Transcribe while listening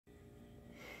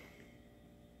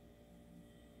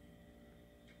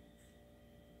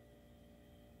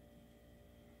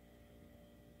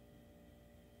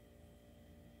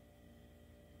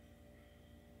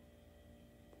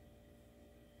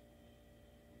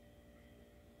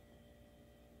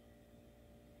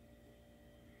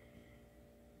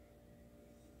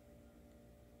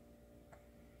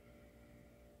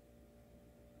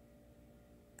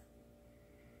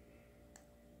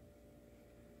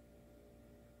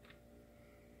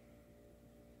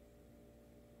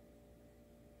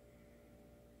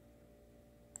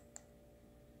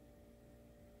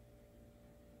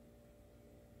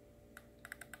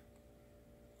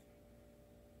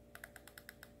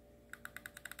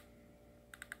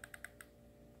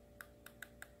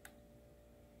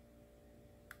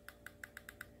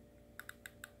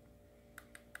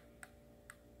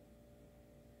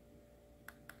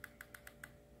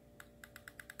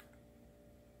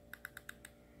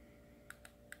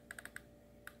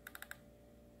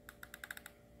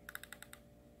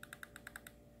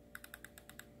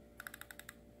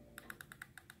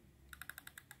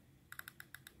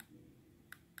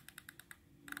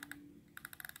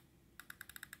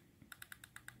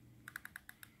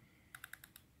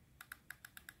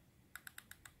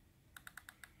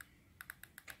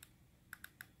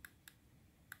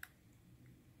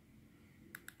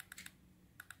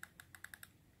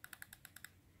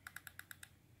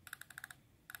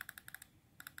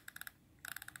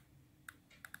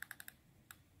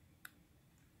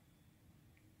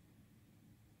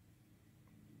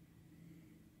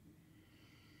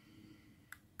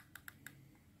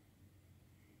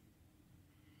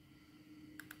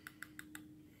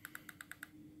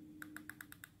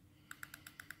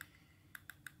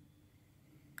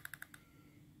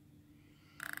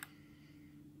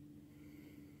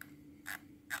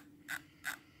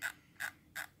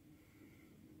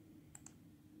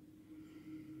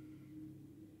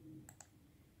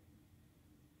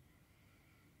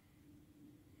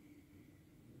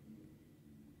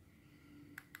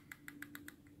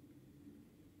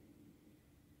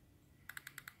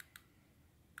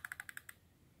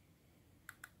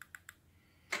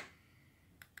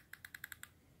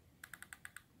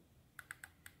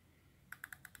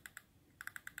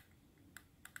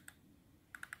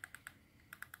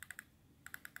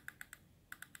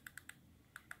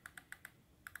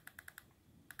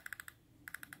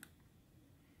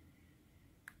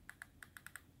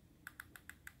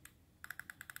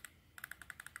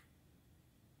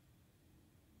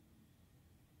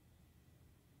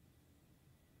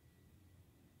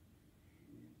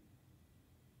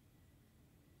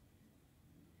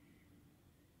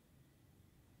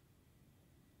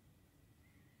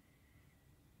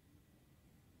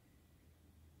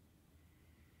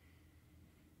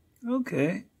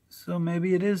Okay, so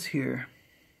maybe it is here.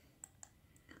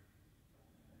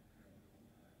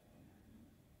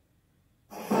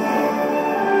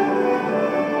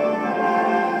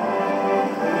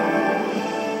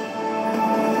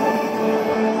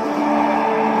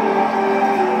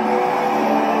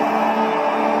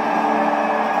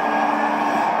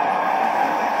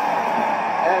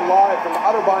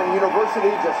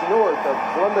 University, just north of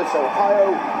Columbus,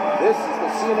 Ohio. This is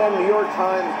the CNN New York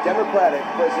Times Democratic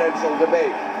presidential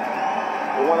debate.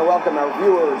 We want to welcome our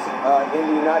viewers in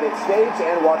the United States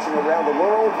and watching around the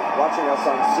world, watching us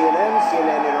on CNN,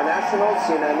 CNN International,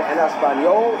 CNN en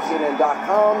Espanol,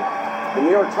 CNN.com, the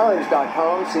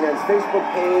NewYorkTimes.com, CNN's Facebook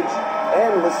page,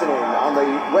 and listening on the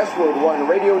Westwood One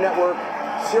radio network,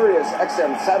 Sirius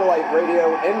XM satellite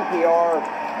radio, NPR,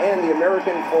 and the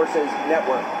American Forces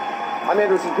Network. I'm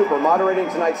Anderson Cooper, moderating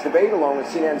tonight's debate along with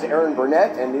CNN's Aaron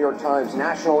Burnett and New York Times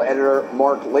national editor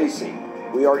Mark Lacey.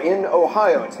 We are in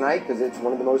Ohio tonight because it's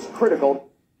one of the most critical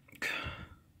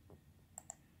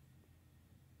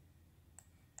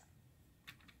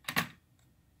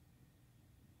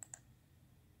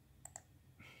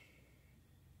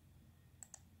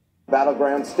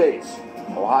battleground states.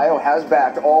 Ohio has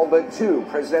backed all but two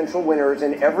presidential winners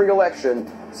in every election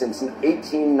since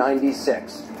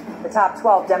 1896. The top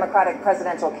 12 Democratic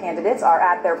presidential candidates are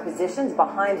at their positions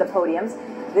behind the podiums.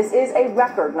 This is a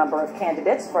record number of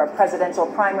candidates for a presidential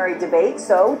primary debate,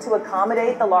 so to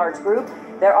accommodate the large group,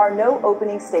 there are no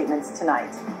opening statements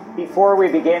tonight. Before we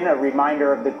begin, a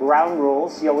reminder of the ground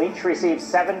rules. You'll each receive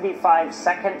 75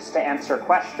 seconds to answer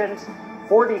questions,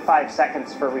 45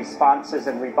 seconds for responses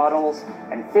and rebuttals,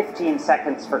 and 15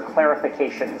 seconds for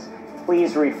clarifications.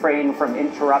 Please refrain from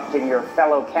interrupting your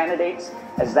fellow candidates,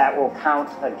 as that will count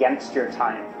against your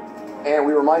time. And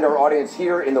we remind our audience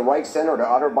here in the Reich Center to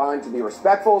Otterbein to be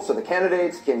respectful so the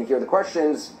candidates can hear the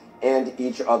questions and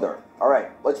each other. All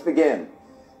right, let's begin.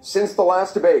 Since the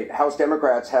last debate, House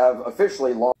Democrats have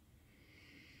officially launched.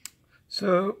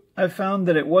 So I found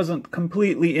that it wasn't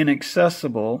completely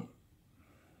inaccessible,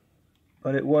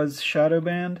 but it was shadow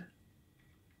banned.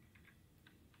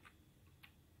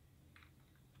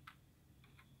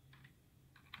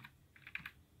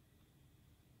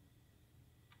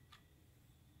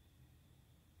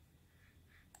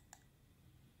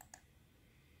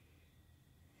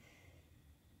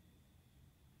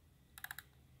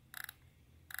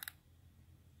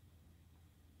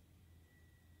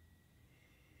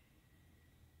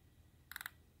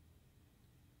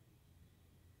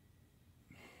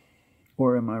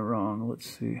 Or am I wrong? Let's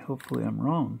see. Hopefully I'm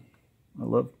wrong. I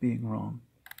love being wrong.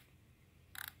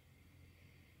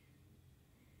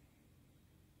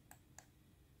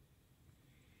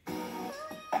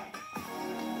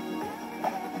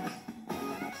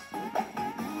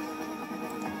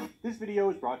 This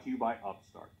video is brought to you by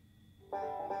Upstart.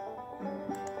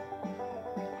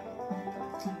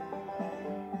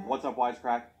 What's up,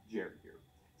 Wisecrack? Jared here.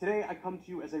 Today, I come to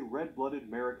you as a red-blooded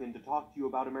American to talk to you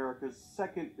about America's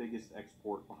second biggest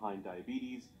export behind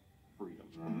diabetes, freedom.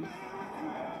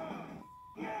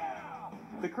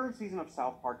 The current season of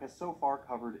South Park has so far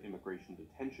covered immigration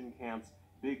detention camps,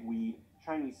 big weed,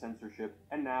 Chinese censorship,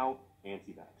 and now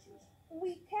anti-vaxxers.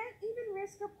 We can't even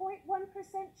risk a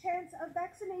 0.1% chance of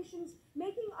vaccinations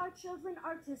making our children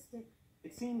autistic.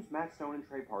 It seems Matt Stone and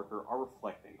Trey Parker are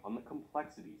reflecting on the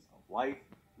complexities of life,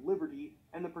 liberty,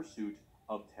 and the pursuit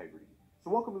of integrity.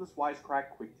 So welcome to this Wisecrack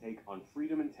quick take on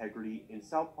freedom integrity in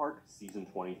South Park Season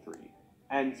 23.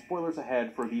 And spoilers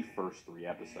ahead for the first 3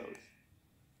 episodes.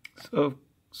 So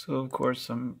of course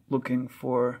I'm looking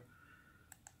for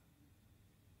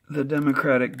the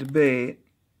Democratic debate,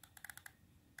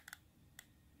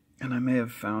 and I may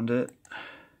have found it.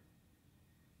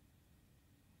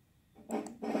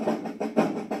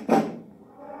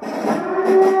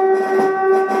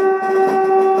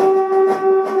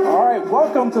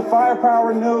 Welcome to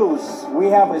Firepower News. We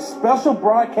have a special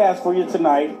broadcast for you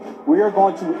tonight. We are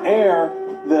going to air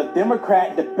the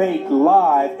Democrat debate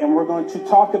live, and we're going to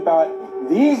talk about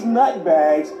these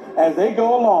nutbags as they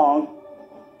go along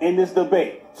in this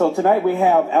debate. So tonight we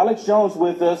have Alex Jones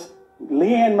with us,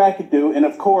 Leanne McAdoo, and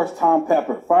of course Tom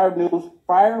Pepper.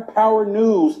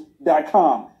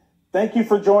 FirepowerNews.com. Thank you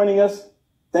for joining us.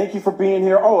 Thank you for being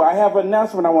here. Oh, I have an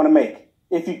announcement I want to make.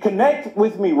 If you connect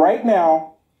with me right now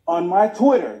on my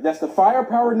Twitter, that's the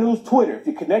Firepower News Twitter. If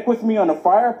you connect with me on the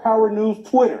Firepower News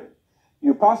Twitter,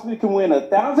 you possibly can win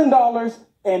 $1,000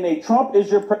 and a Trump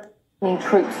is your president.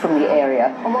 Troops from the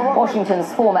area.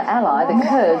 Washington's former ally, the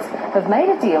Kurds, have made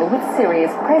a deal with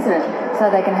Syria's president so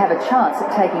they can have a chance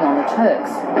at taking on the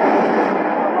Turks.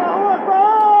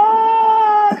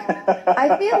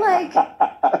 I feel like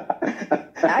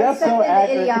I accepted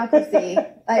the idiocracy.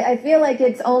 I feel like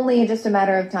it's only just a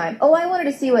matter of time. Oh, I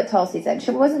wanted to see what Tulsi said.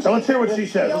 She wasn't. So let's hear what she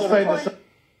says. Let's fade this.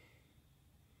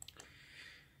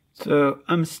 So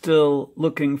I'm still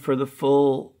looking for the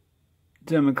full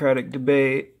Democratic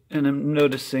debate, and I'm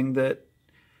noticing that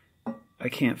I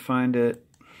can't find it.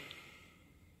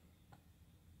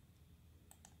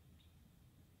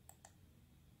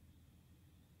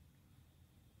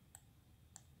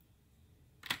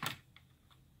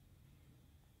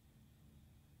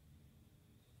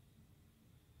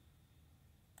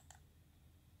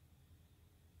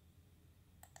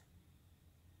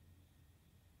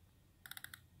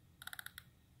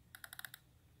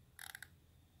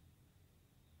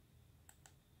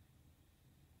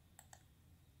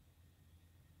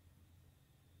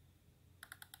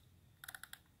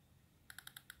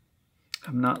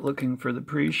 I'm not looking for the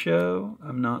pre-show.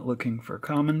 I'm not looking for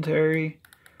commentary.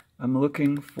 I'm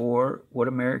looking for what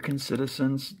American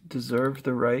citizens deserve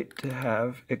the right to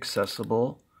have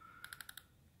accessible,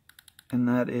 and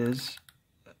that is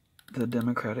the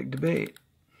Democratic debate.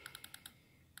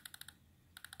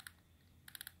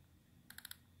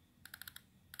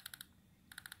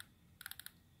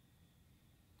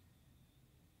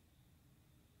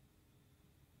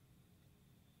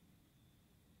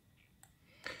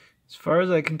 As far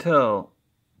as I can tell,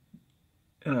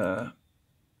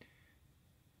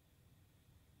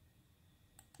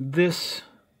 this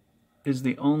is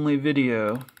the only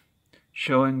video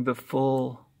showing the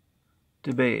full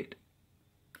debate.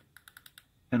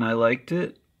 And I liked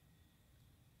it,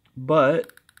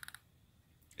 but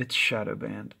it's shadow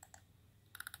banned.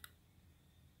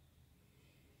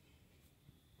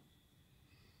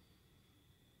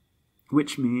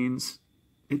 Which means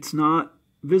it's not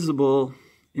visible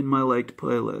in my liked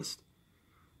playlist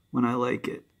when I like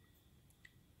it.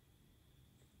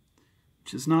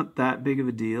 Which is not that big of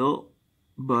a deal,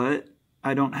 but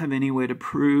I don't have any way to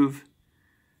prove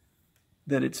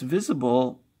that it's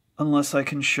visible unless I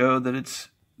can show that it's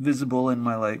visible in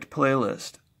my liked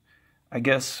playlist. I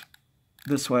guess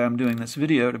this way I'm doing this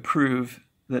video to prove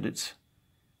that it's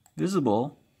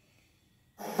visible.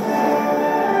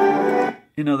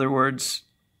 In other words,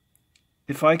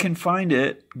 if I can find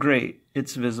it, great,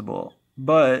 it's visible.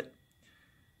 But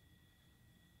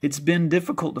it's been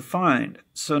difficult to find,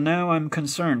 so now I'm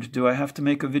concerned. Do I have to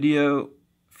make a video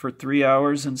for 3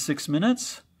 hours and 6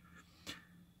 minutes?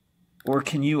 Or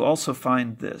can you also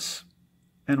find this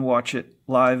and watch it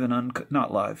live and uncut?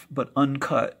 Not live, but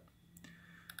uncut.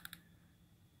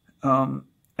 And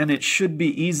it should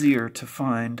be easier to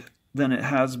find than it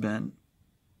has been.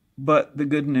 But the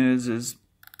good news is,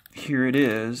 here it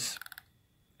is,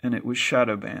 and it was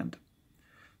shadow banned.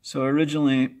 So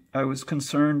originally, I was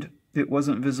concerned it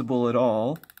wasn't visible at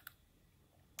all,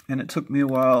 and it took me a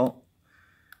while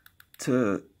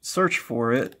to search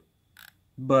for it,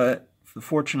 but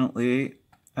fortunately,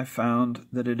 I found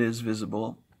that it is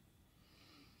visible.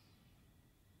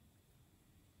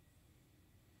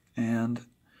 And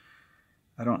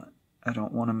I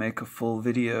don't want to make a full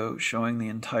video showing the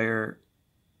entire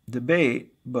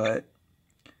debate, but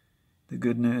the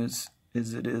good news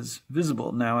is it is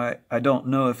visible. Now, I don't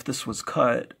know if this was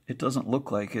cut. It doesn't look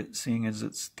like it, seeing as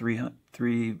it's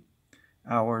 3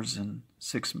 hours and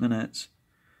 6 minutes.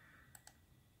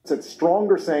 It's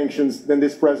stronger sanctions than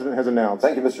this president has announced.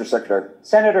 Thank you, Mr. Secretary.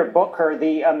 Senator Booker,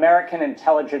 the American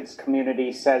intelligence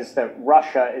community says that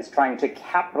Russia is trying to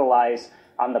capitalize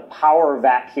on the power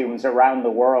vacuums around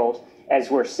the world,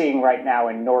 as we're seeing right now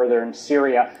in northern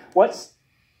Syria. What's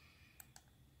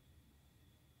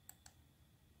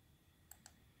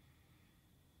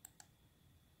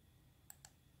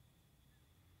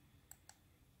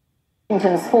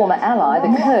Washington's former ally,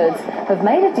 the Kurds, have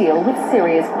made a deal with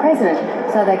Syria's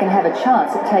president so they can have a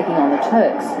chance at taking on the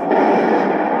Turks.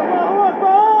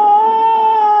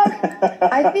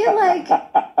 I feel like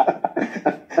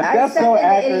I accepted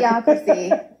the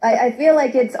idiocracy. I feel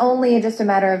like it's only just a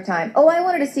matter of time. Oh, I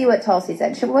wanted to see what Tulsi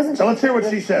said. She wasn't. So let's hear what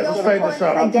she says. Let's fade this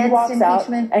up. Against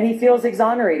impeachment, and he feels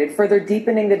exonerated, further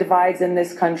deepening the divides in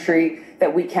this country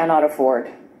that we cannot afford.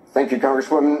 Thank you,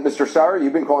 Congresswoman. Mr. Sauer,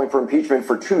 you've been calling for impeachment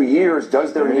for 2 years.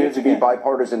 Does there need to be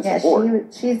bipartisan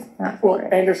support? She's not for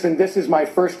it. Anderson, this is my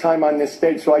first time on this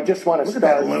stage, so I just want to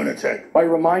start by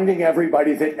reminding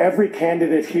everybody that every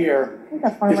candidate here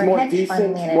is more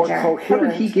decent, more coherent. How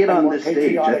did he get on this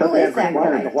stage? I thought they had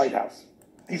in the White House.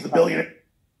 He's the billionaire.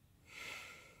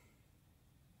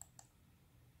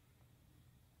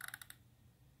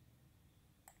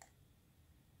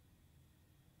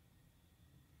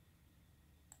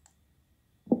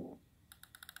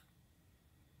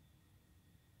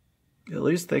 At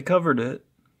least they covered it.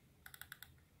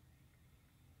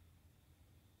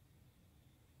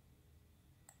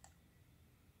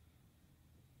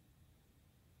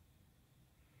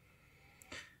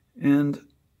 And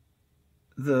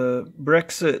the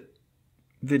Brexit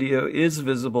video is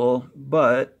visible,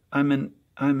 but I'm in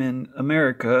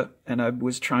America, and I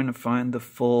was trying to find the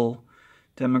full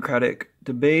Democratic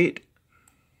debate,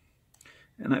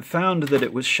 and I found that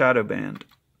it was shadow banned.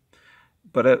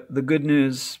 But the good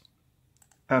news,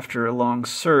 after a long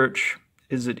search,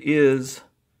 is it is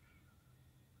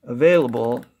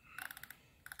available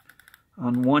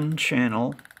on one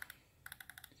channel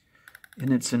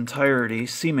in its entirety,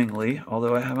 seemingly,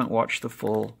 although I haven't watched the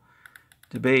full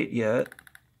debate yet,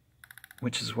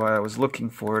 which is why I was looking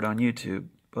for it on YouTube.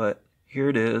 But here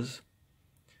it is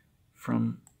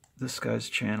from this guy's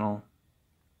channel.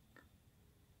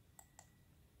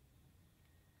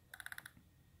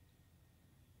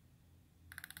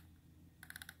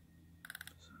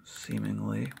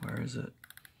 Seemingly, where is it?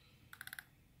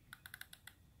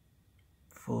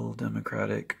 Full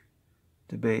Democratic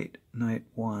debate, night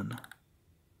 1.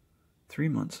 3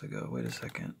 months ago. Wait a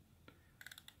second.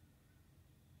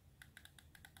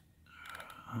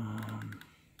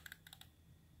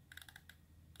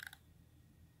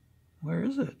 Where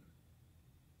is it?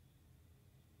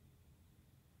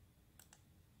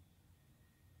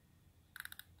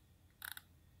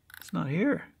 It's not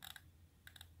here.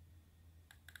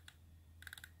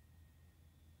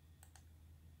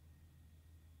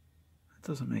 That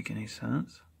doesn't make any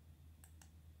sense.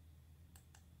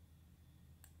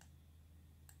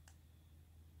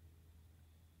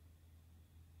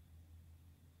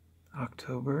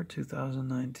 October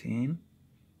 2019.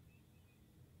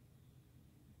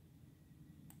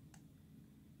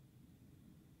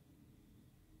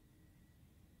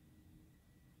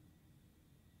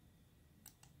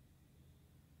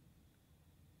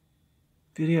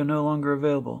 Video no longer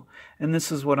available. And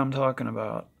this is what I'm talking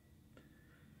about.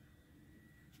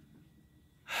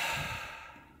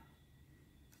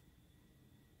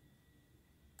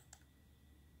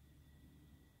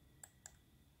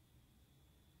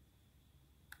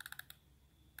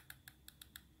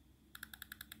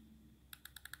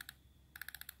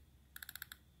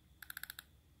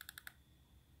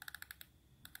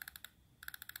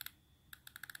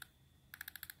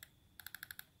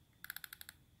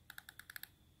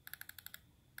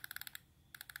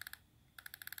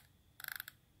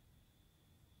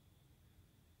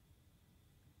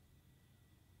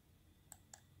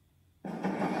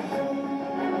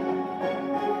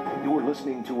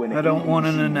 Listening to an I don't want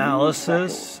an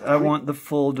analysis. I want the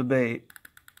full debate.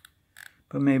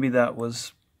 But maybe that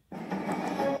was...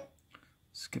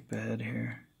 Skip ahead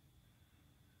here.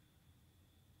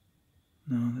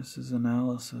 No, this is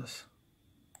analysis.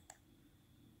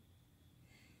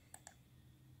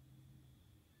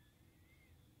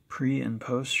 Pre and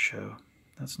post show.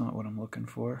 That's not what I'm looking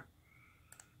for.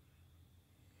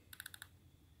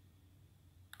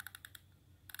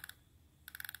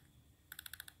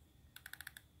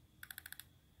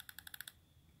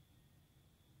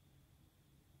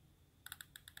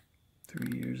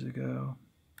 Ago,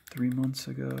 3 months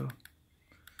ago.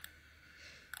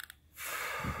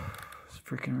 It's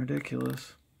freaking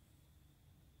ridiculous.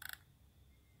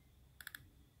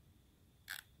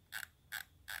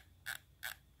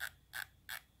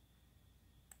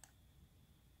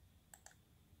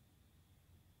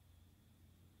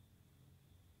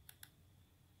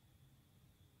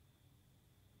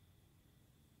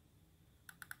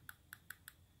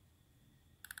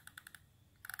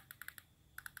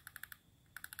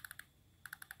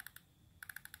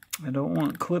 I don't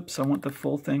want clips, I want the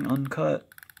full thing uncut.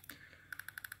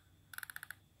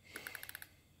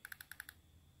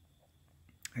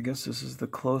 I guess this is the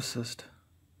closest,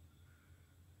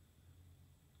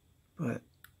 but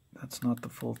that's not the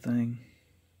full thing.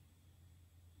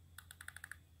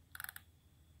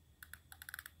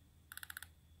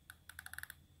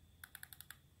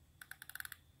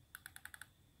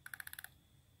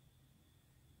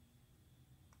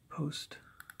 Post.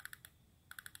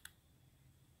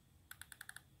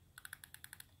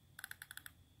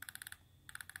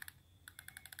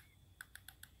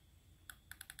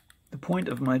 The point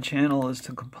of my channel is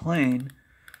to complain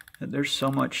that there's so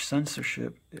much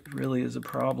censorship. It really is a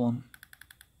problem.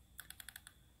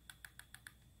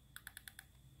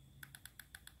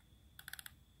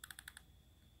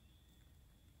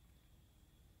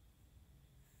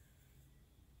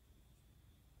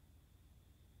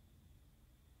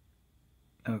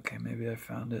 Okay, maybe I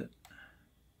found it.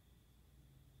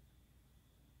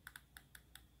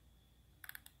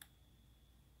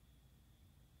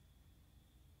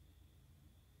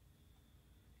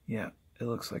 Yeah, it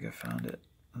looks like I found it,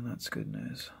 and that's good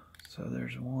news. So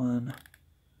there's 1,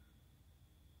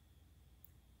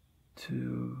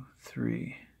 2,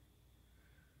 3.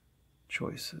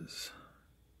 choices.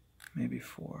 Maybe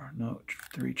 4. No,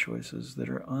 3 choices that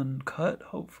are uncut,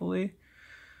 hopefully.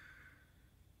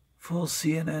 Full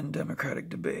CNN Democratic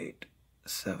debate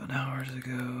 7 hours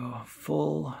ago.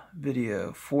 Full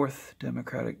video, 4th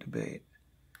Democratic debate.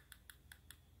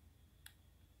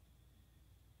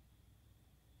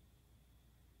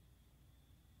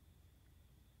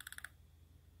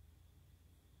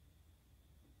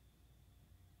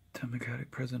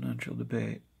 Democratic presidential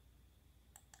debate.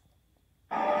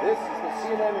 This is the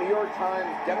CNN New York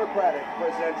Times Democratic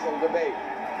presidential debate.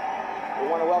 We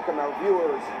want to welcome our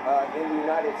viewers in the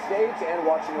United States and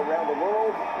watching around the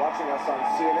world, watching us on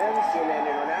CNN, CNN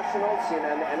International,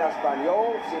 CNN en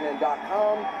Espanol,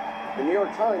 CNN.com, the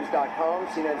NewYorkTimes.com,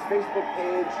 CNN's Facebook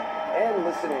page, and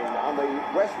listening on the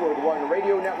Westwood One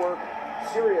radio network,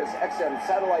 Sirius XM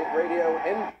satellite radio,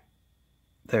 and...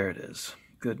 There it is.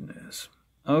 Good news.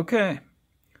 Okay.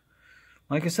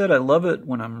 Like I said, I love it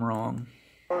when I'm wrong.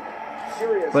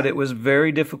 But it was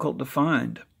very difficult to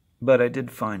find. But I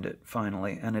did find it,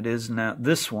 finally. And it is now.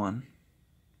 This one,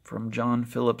 from John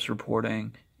Phillips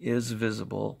reporting, is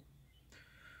visible.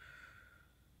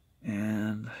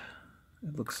 And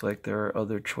it looks like there are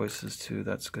other choices too.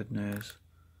 That's good news.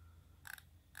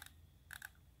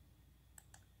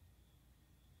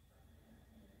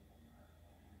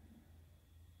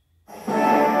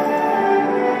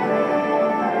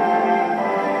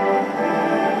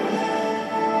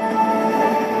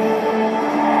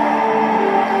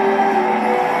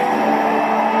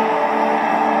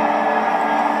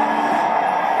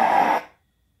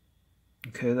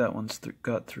 Okay, that one's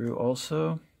got through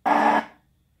also. And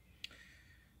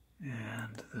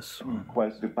this one.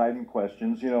 Biden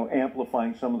questions,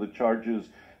 amplifying some of the charges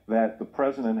that the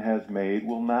president has made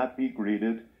will not be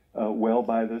greeted well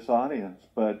by this audience.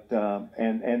 But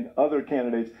and other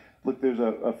candidates, look, there's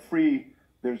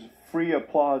free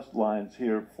applause lines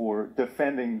here for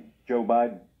defending Joe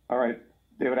Biden. All right,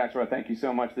 David Axelrod, thank you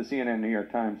so much. The CNN New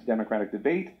York Times Democratic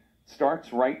debate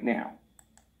starts right now.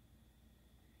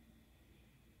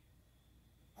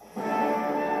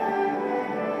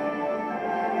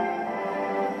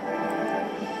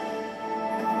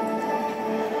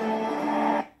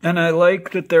 And I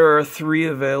like that there are 3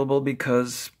 available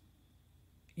because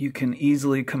you can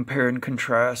easily compare and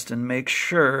contrast and make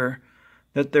sure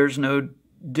that there's no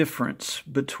difference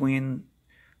between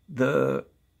the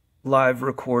live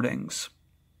recordings.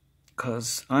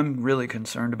 Because I'm really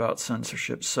concerned about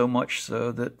censorship, so much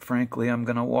so that, frankly, I'm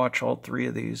going to watch all 3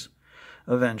 of these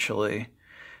eventually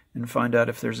and find out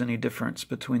if there's any difference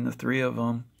between the 3 of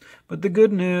them. But the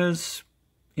good news...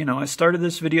 I started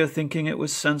this video thinking it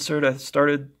was censored. I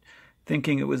started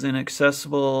thinking it was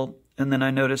inaccessible, and then I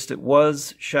noticed it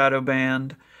was shadow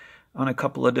banned on a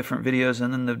couple of different videos,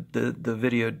 and then the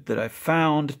video that I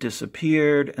found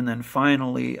disappeared, and then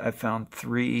finally I found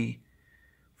 3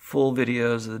 full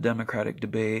videos of the Democratic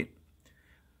debate.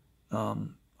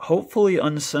 Hopefully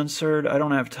uncensored. I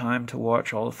don't have time to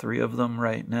watch all 3 of them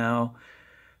right now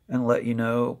and let you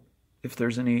know if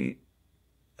there's any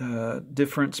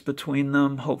difference between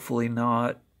them. Hopefully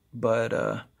not, but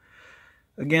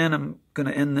again, I'm going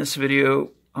to end this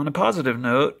video on a positive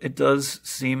note. It does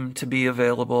seem to be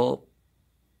available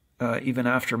even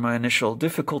after my initial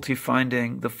difficulty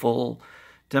finding the full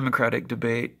Democratic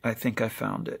debate. I think I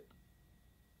found it.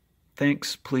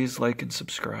 Thanks. Please like and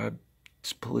subscribe.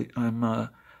 I'm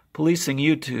policing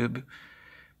YouTube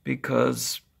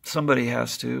because somebody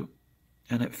has to,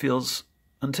 and it feels,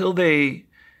 until they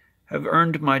have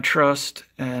earned my trust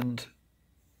and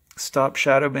stop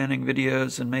shadow banning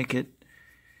videos and make it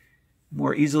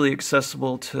more easily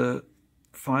accessible to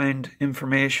find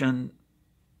information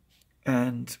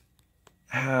and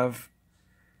have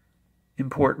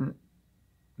important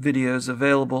videos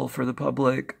available for the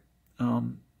public.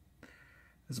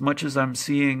 As much as I'm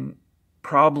seeing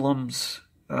problems,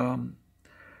 I'm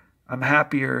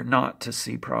happier not to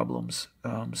see problems.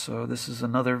 So this is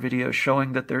another video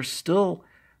showing that there's still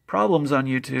problems on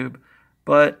YouTube,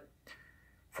 but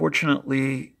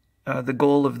fortunately, the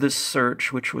goal of this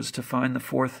search, which was to find the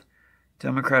 4th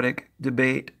Democratic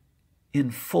debate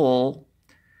in full,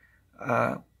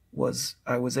 I was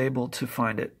able to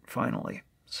find it finally.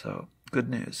 So, good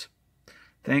news.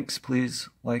 Thanks. Please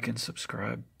like and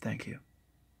subscribe. Thank you.